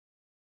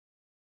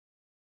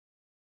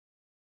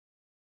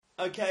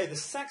Okay, the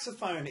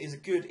saxophone is a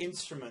good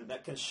instrument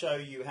that can show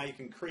you how you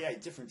can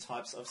create different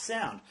types of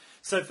sound.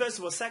 So first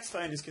of all,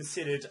 saxophone is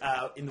considered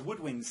in the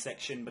woodwind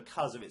section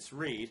because of its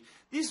reed.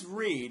 This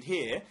reed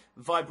here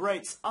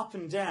vibrates up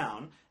and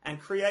down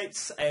and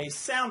creates a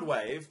sound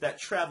wave that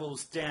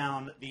travels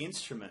down the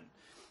instrument.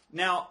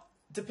 Now,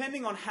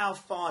 depending on how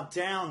far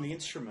down the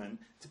instrument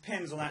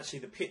depends on actually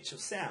the pitch of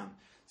sound.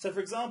 So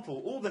for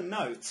example, all the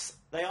notes,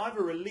 they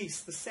either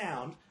release the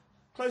sound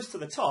close to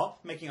the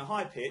top, making a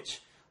high pitch,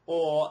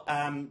 or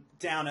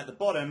down at the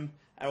bottom,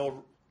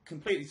 or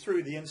completely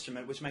through the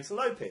instrument, which makes a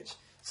low pitch.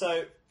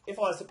 So if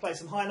I was to play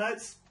some high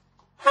notes,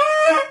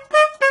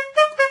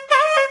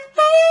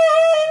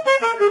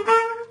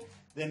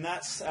 then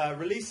that's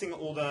releasing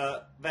all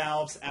the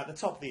valves at the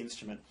top of the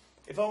instrument.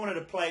 If I wanted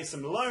to play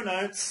some low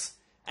notes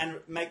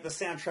and make the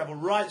sound travel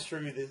right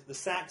through the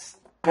sax,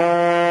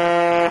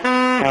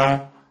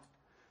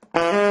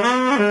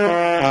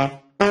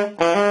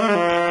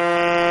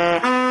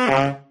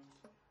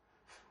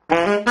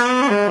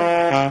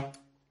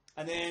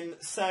 and then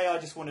say I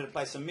just wanted to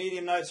play some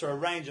medium notes or a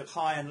range of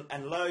high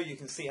and low, you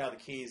can see how the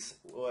keys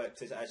work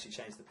to actually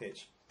change the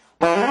pitch.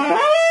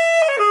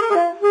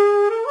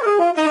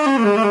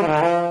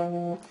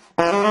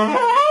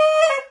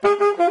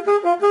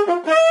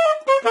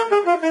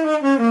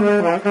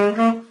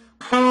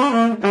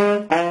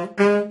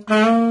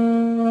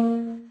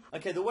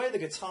 Okay, the way the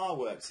guitar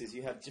works is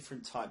you have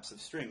different types of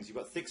strings. You've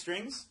got thick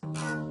strings,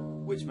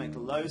 which make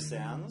low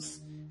sounds,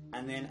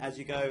 and then as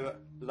you go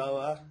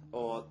lower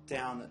or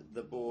down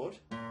the board,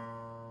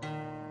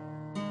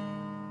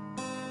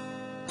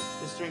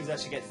 the strings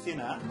actually get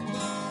thinner,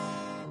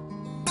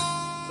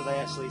 so they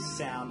actually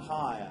sound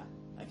higher.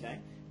 Okay.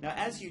 Now,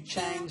 as you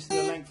change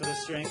the length of the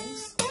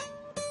strings,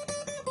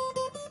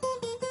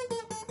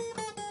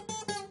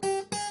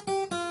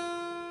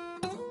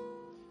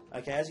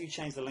 as you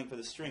change the length of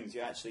the strings,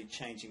 you're actually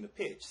changing the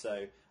pitch.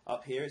 So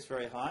up here it's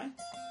very high,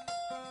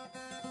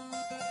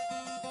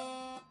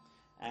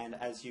 and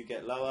as you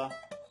get lower,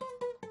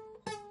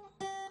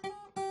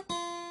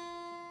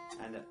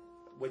 and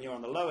when you're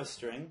on the lowest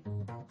string,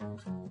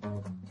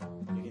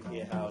 you can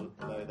hear how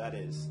low that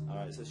is.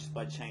 Alright, so it's just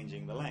by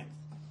changing the length.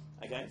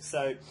 Okay,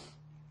 so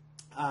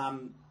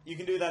you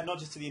can do that not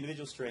just to the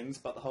individual strings,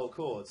 but the whole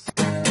chords.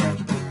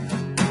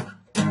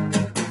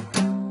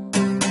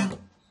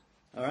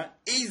 Alright,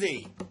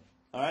 easy!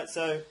 Alright,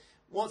 so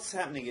what's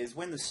happening is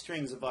when the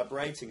strings are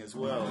vibrating as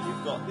well,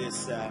 you've got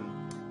this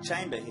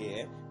chamber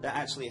here that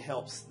actually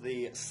helps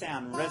the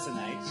sound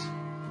resonate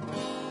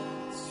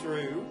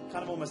through,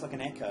 kind of almost like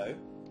an echo,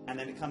 and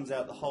then it comes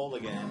out the hole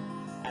again,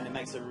 and it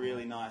makes a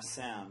really nice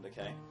sound,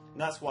 okay? And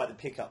that's why the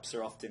pickups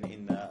are often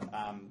in the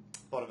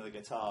bottom of the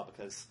guitar,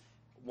 because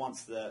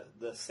once the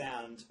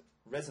sound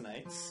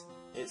resonates,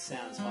 it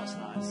sounds much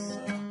nice.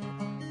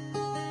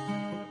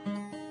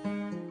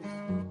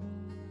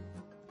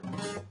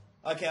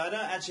 Okay, I don't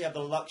actually have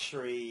the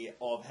luxury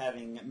of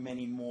having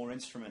many more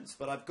instruments,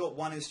 but I've got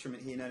one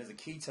instrument here known as a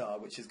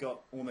keytar, which has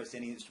got almost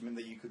any instrument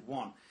that you could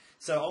want.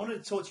 So I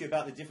wanted to talk to you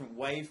about the different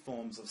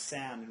waveforms of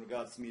sound in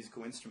regards to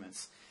musical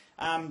instruments.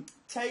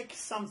 Take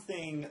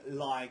something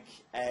like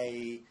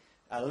an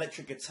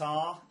electric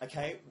guitar,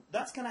 okay?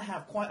 That's going to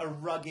have quite a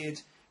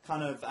rugged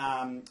kind of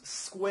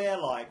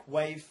square-like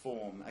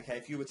waveform, okay,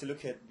 if you were to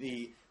look at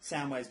the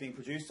sound waves being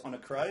produced on a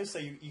crow. So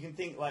you can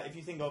think, like, if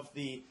you think of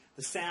the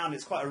sound,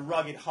 it's quite a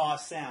rugged,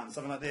 harsh sound,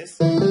 something like this.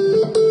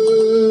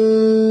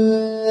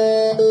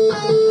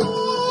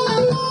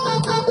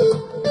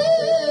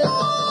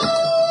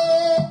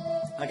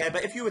 Okay,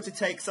 but if you were to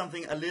take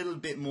something a little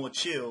bit more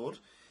chilled,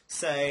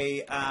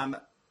 say, kind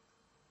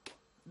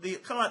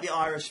of like the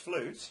Irish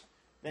flute,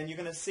 then you're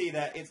going to see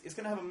that it's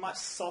going to have a much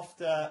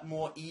softer,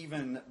 more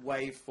even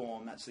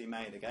waveform actually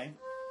made, okay?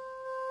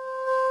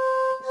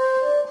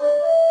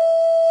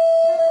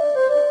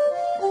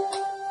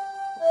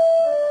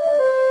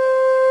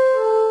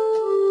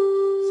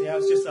 See how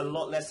it's just a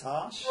lot less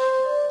harsh?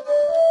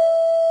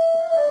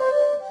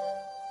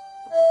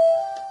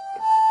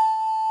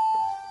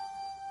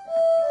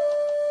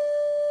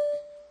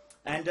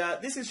 And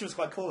this instrument's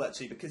quite cool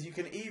actually, because you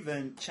can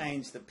even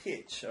change the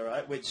pitch,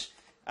 alright, which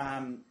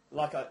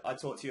like I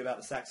talked to you about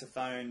the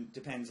saxophone,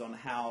 depends on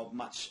how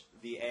much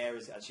the air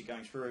is actually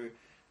going through.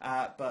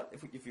 But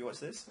if you watch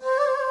this.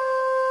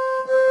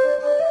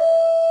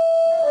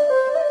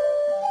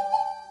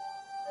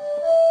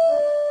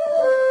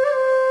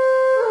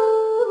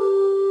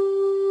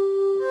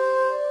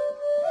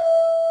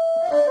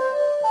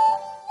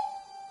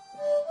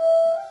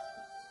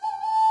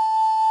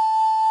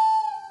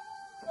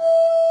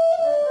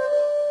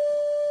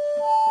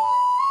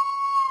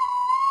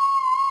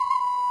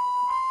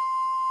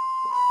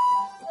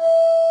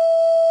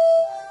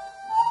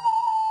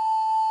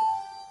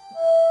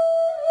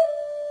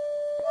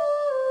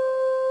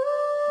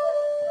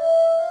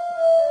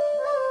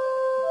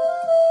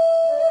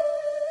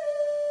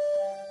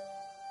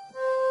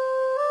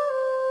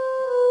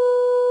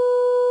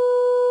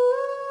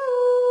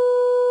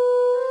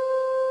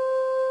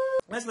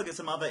 let's look at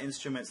some other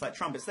instruments like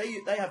trumpets. They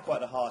have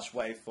quite a harsh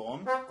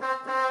waveform.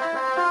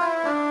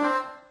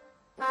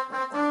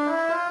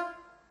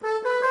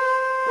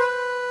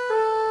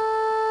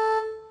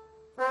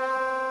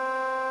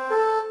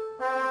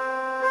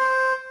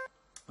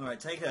 Alright,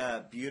 take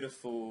a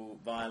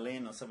beautiful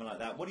violin or something like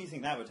that. What do you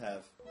think that would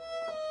have?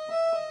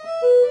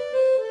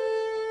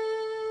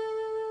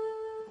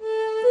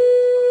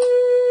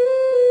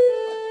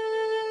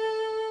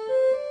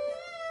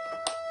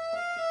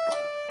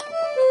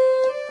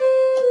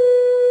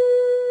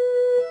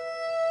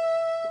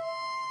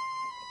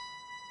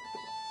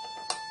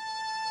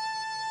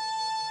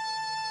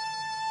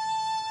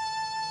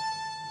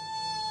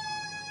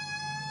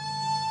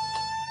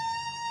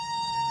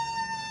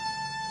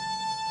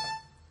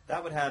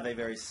 That would have a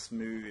very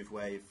smooth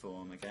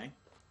waveform, okay?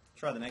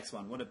 Try the next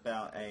one. What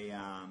about a,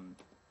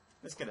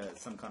 let's get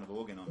some kind of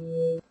organ on.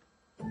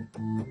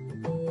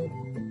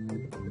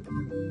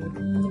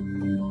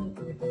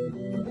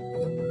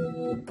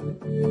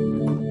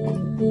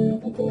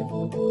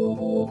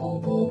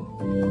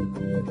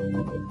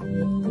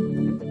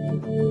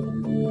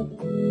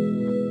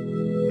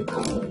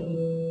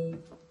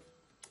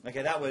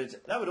 Okay, that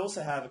would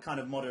also have a kind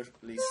of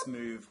moderately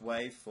smooth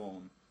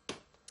waveform.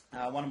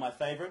 One of my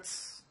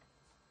favorites.